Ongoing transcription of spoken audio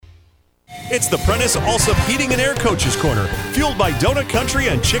It's the Prentice Allsup Heating and Air Coaches Corner, fueled by Donut Country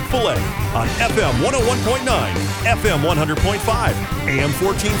and Chick-fil-A on FM 101.9, FM 100.5, AM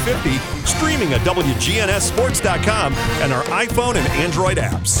 1450, streaming at WGNSSports.com and our iPhone and Android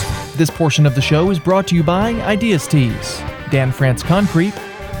apps. This portion of the show is brought to you by Ideas Tees, Dan France Concrete,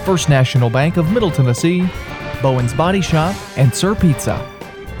 First National Bank of Middle Tennessee, Bowen's Body Shop, and Sir Pizza.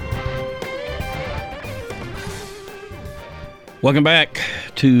 Welcome back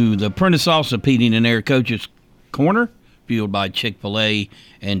to the Prentice Allsup Heating and Air Coaches Corner, fueled by Chick-fil-A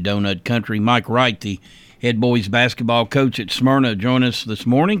and Donut Country. Mike Wright, the head boys basketball coach at Smyrna, joined us this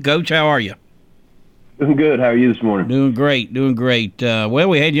morning. Coach, how are you? Doing good. How are you this morning? Doing great. Well,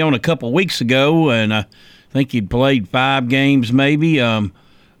 we had you on a couple weeks ago, and I think you'd played 5 games maybe, and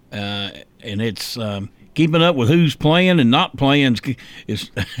it's keeping up with who's playing and not playing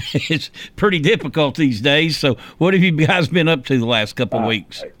is it's pretty difficult these days. So what have you guys been up to the last couple of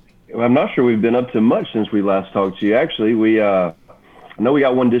weeks? I'm not sure we've been up to much since we last talked to you. Actually, we I know we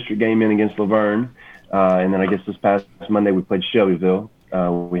got one district game in against Laverne, and then I guess this past Monday we played Shelbyville.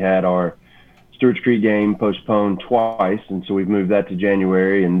 We had our Stewart's Creek game postponed twice, and so we've moved that to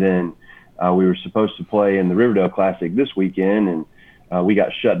January. And then we were supposed to play in the Riverdale Classic this weekend, and we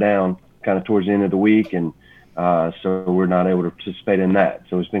got shut down kind of towards the end of the week, and so we're not able to participate in that.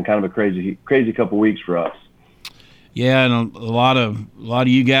 So it's been kind of a crazy couple weeks for us. Yeah, and a lot of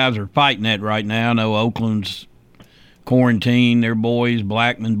you guys are fighting that right now. I know Oakland's quarantined their boys,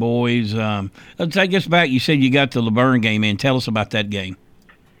 Blackman boys. Let's take us back. You said you got the Laverne game in. Tell us about that game.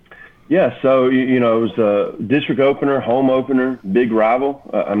 Yeah, so, it was a district opener, home opener, big rival.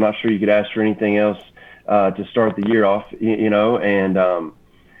 I'm not sure you could ask for anything else to start the year off, and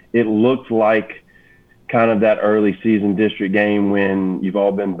it looked like kind of that early season district game when you've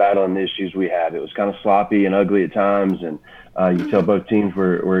all been battling the issues we have. It was kind of sloppy and ugly at times, and you tell both teams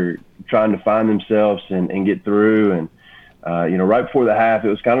were trying to find themselves and get through. And, right before the half, it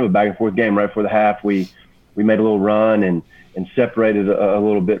was kind of a back-and-forth game. Right before the half, we made a little run and separated a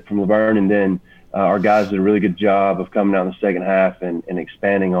little bit from Laverne, and then our guys did a really good job of coming out in the second half and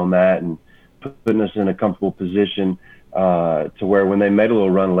expanding on that and putting us in a comfortable position to where when they made a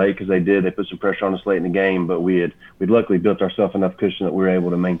little run late, because they put some pressure on us late in the game, but we'd luckily built ourselves enough cushion that we were able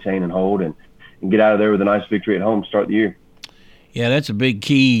to maintain and hold and get out of there with a nice victory at home to start the year. Yeah, that's a big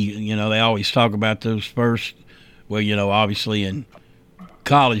key. They always talk about those first, obviously in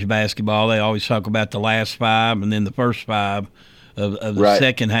college basketball, they always talk about the last 5 and then the first 5 of the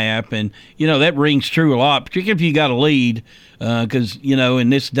second half. And, that rings true a lot, particularly if you got a lead, because, in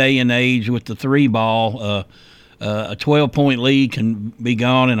this day and age with the 3 ball, a 12-point lead can be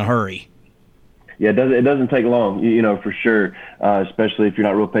gone in a hurry. Yeah, it doesn't take long, for sure, especially if you're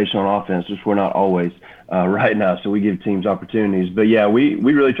not real patient on offense, which we're not always right now. So we give teams opportunities. But, yeah, we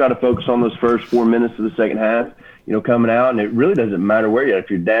really try to focus on those first 4 minutes of the second half, coming out. And it really doesn't matter where you're at. If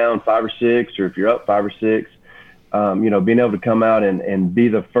you're down 5 or 6 or if you're up 5 or 6, being able to come out and be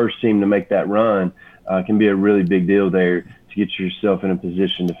the first team to make that run can be a really big deal there to get yourself in a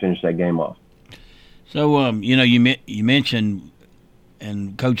position to finish that game off. So, you mentioned,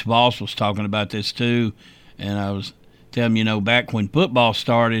 and Coach Boss was talking about this too, and I was telling him, back when football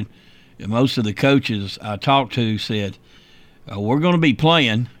started, most of the coaches I talked to said, we're going to be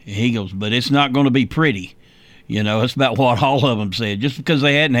playing, and he goes, but it's not going to be pretty. That's about what all of them said, just because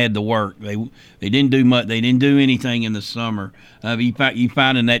they hadn't had the work. They didn't do much. They didn't do anything in the summer. You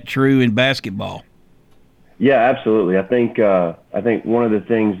finding that true in basketball? Yeah, absolutely. I think one of the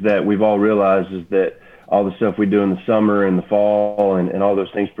things that we've all realized is that all the stuff we do in the summer and the fall and all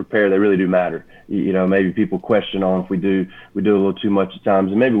those things prepare, they really do matter. Maybe people question on if we do a little too much at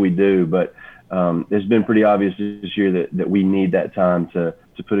times, and maybe we do, but it's been pretty obvious this year that we need that time to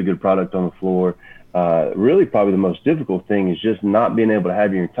put a good product on the floor. Really probably the most difficult thing is just not being able to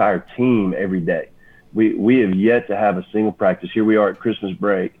have your entire team every day. We have yet to have a single practice. Here we are at Christmas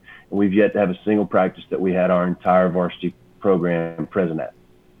break, and we've yet to have a single practice that we had our entire varsity program present at,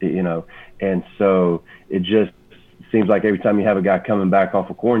 and so it just seems like every time you have a guy coming back off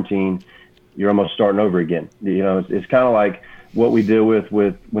of quarantine, you're almost starting over again. It's kind of like what we deal with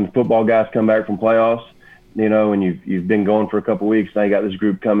when the football guys come back from playoffs, and you've been going for a couple of weeks, now you got this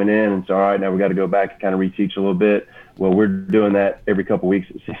group coming in, and so, all right, now we got to go back and kind of reteach a little bit. Well, we're doing that every couple of weeks,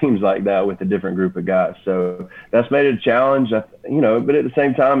 it seems like, that with a different group of guys. So that's made it a challenge, but at the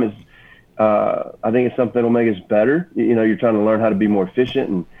same time, I think it's something that will make us better. You're trying to learn how to be more efficient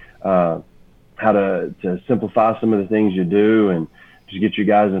and how to simplify some of the things you do and just get your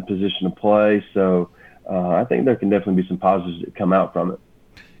guys in a position to play. So I think there can definitely be some positives that come out from it.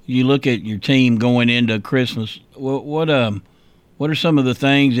 You look at your team going into Christmas. What What are some of the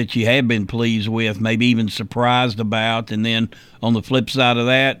things that you have been pleased with, maybe even surprised about, and then on the flip side of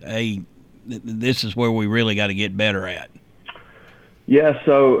that, hey, this is where we really got to get better at? Yeah,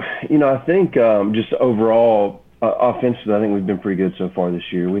 so, I think just overall, offensively, I think we've been pretty good so far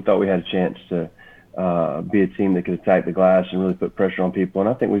this year. We thought we had a chance to be a team that could attack the glass and really put pressure on people, and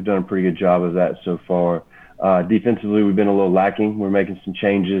I think we've done a pretty good job of that so far. Defensively, we've been a little lacking. We're making some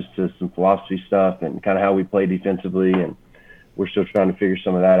changes to some philosophy stuff and kind of how we play defensively, and we're still trying to figure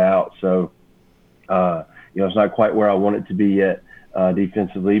some of that out. So, it's not quite where I want it to be yet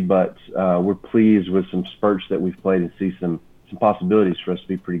defensively, but we're pleased with some spurts that we've played and see some possibilities for us to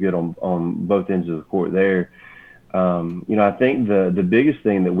be pretty good on both ends of the court there. I think the biggest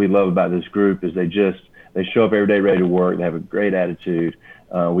thing that we love about this group is they show up every day ready to work. They have a great attitude.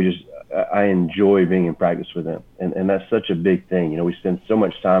 I enjoy being in practice with them, and that's such a big thing. We spend so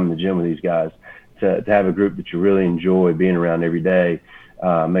much time in the gym with these guys. To have a group that you really enjoy being around every day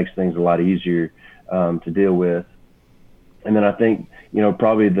makes things a lot easier to deal with. And then I think,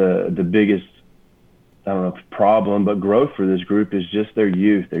 probably the biggest, I don't know if problem, but growth for this group is just their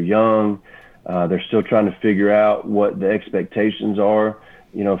youth. They're young. They're still trying to figure out what the expectations are.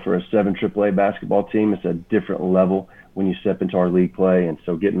 For a 7 AAA basketball team, it's a different level when you step into our league play. And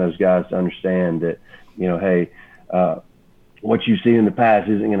so getting those guys to understand that, hey, what you've seen in the past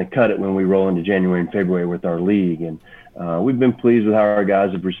isn't going to cut it when we roll into January and February with our league. And we've been pleased with how our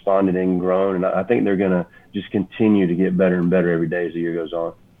guys have responded and grown. And I think they're going to just continue to get better and better every day as the year goes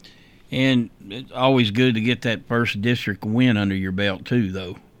on. And it's always good to get that first district win under your belt too,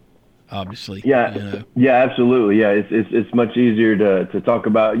 though, obviously. Yeah, yeah, absolutely. Yeah, it's much easier to talk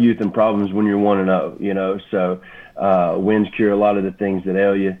about youth and problems when you're 1-0, So wins cure a lot of the things that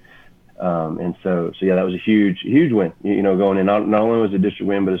ail you. And so yeah, that was a huge win, going in. Not only was it a district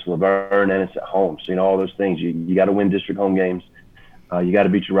win, but it's Laverne and it's at home. So, all those things, you got to win district home games. You got to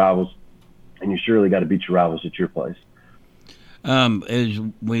beat your rivals, and you surely got to beat your rivals at your place. As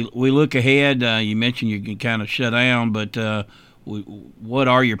we look ahead, you mentioned you can kind of shut down, but what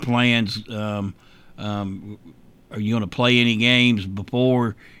are your plans? Are you going to play any games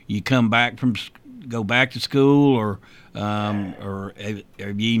before you go back to school, or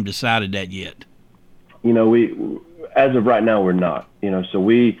have you even decided that yet? We, as of right now, we're not. So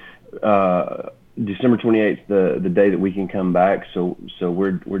we December 28th, the day that we can come back. So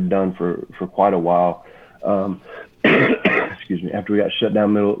we're done for quite a while. Excuse me. After we got shut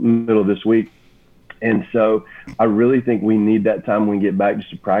down middle of this week, and so I really think we need that time when we get back just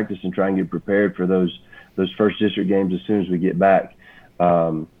to practice and try and get prepared for those first district games as soon as we get back.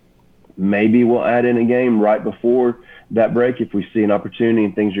 Maybe we'll add in a game right before that break if we see an opportunity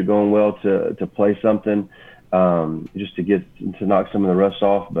and things are going well to play something, just to knock some of the rust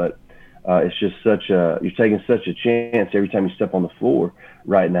off. But it's just you're taking such a chance every time you step on the floor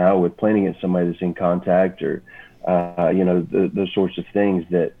right now with playing against somebody that's in contact or, those sorts of things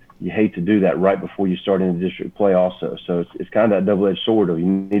that you hate to do that right before you start in the district play also. So it's kind of that double-edged sword of you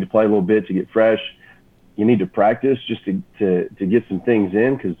need to play a little bit to get fresh. You need to practice just to get some things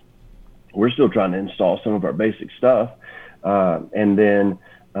in because we're still trying to install some of our basic stuff. And then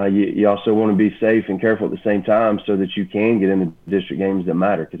you also want to be safe and careful at the same time so that you can get in the district games that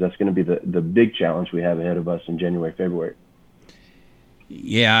matter, because that's going to be the big challenge we have ahead of us in January, February.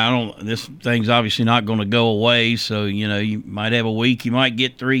 Yeah, this thing's obviously not going to go away. So, you might have a week, you might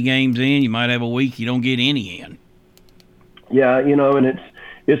get 3 games in, you might have a week you don't get any in. Yeah, and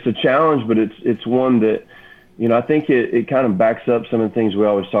it's a challenge, but it's one that, I think it kind of backs up some of the things we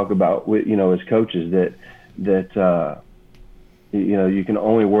always talk about with, as coaches that you can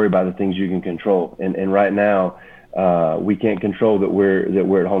only worry about the things you can control. And right now, we can't control that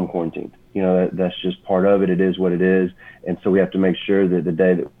we're at home quarantined. That's just part of it. It is what it is. And so we have to make sure that the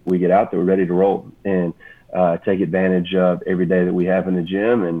day that we get out there, we're ready to roll and take advantage of every day that we have in the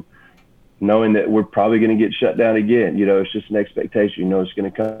gym, and knowing that we're probably going to get shut down again. It's just an expectation. It's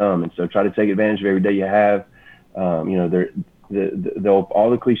going to come. And so try to take advantage of every day you have. All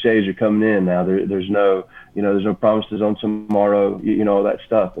the cliches are coming in now. There's no promises on tomorrow, all that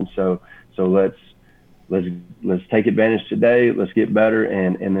stuff. And so let's take advantage today. Let's get better.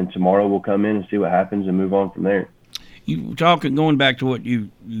 And then tomorrow we'll come in and see what happens and move on from there. You going back to what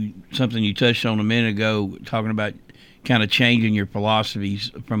something you touched on a minute ago, talking about kind of changing your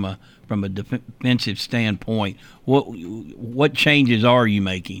philosophies from a defensive standpoint. What changes are you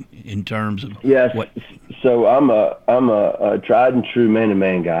making in terms of what? So I'm a tried and true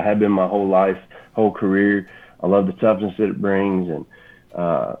man-to-man guy. I have been my whole career. I love the toughness that it brings, and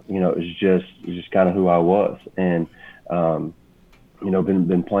it's just kind of who I was. And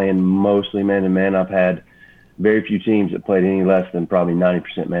been playing mostly man-to-man. I've had very few teams that played any less than probably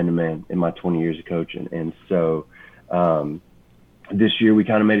 90% man-to-man in my 20 years of coaching. And so this year we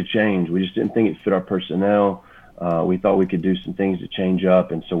kind of made a change. We just didn't think it fit our personnel. We thought we could do some things to change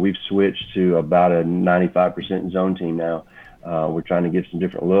up, and so we've switched to about a 95% zone team now. We're trying to give some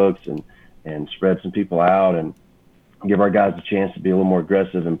different looks and spread some people out and give our guys a chance to be a little more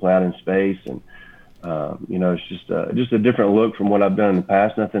aggressive and play out in space. And it's just a different look from what I've done in the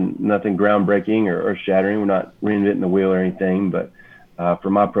past. Nothing groundbreaking or shattering. We're not reinventing the wheel or anything, but for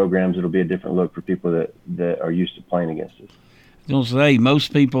my programs, it'll be a different look for people that are used to playing against us. I was going to say,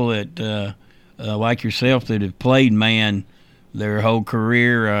 most people that like yourself that have played man their whole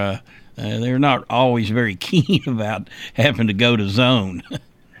career, they're not always very keen about having to go to zone.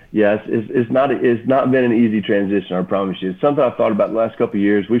 Yes, it's not been an easy transition, I promise you. It's something I've thought about the last couple of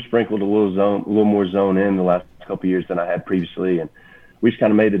years. We've sprinkled a little more zone in the last couple of years than I had previously, and we just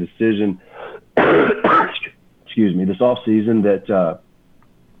kind of made the decision, excuse me, this off season that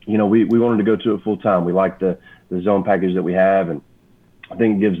we wanted to go to it full time. We like the zone package that we have, and I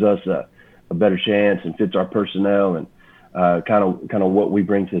think it gives us a better chance and fits our personnel and kind of what we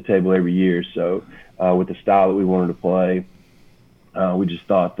bring to the table every year. So with the style that we wanted to play, we just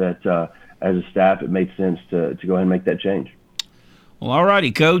thought that as a staff it made sense to go ahead and make that change. Well, all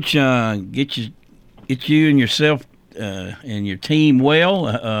righty, Coach. Get you and yourself and your team well.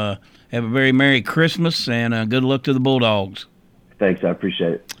 Have a very Merry Christmas and good luck to the Bulldogs. Thanks, I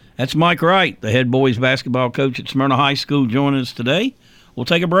appreciate it. That's Mike Wright, the head boys basketball coach at Smyrna High School, joining us today. We'll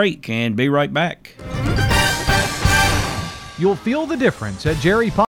take a break and be right back. You'll feel the difference at Jerry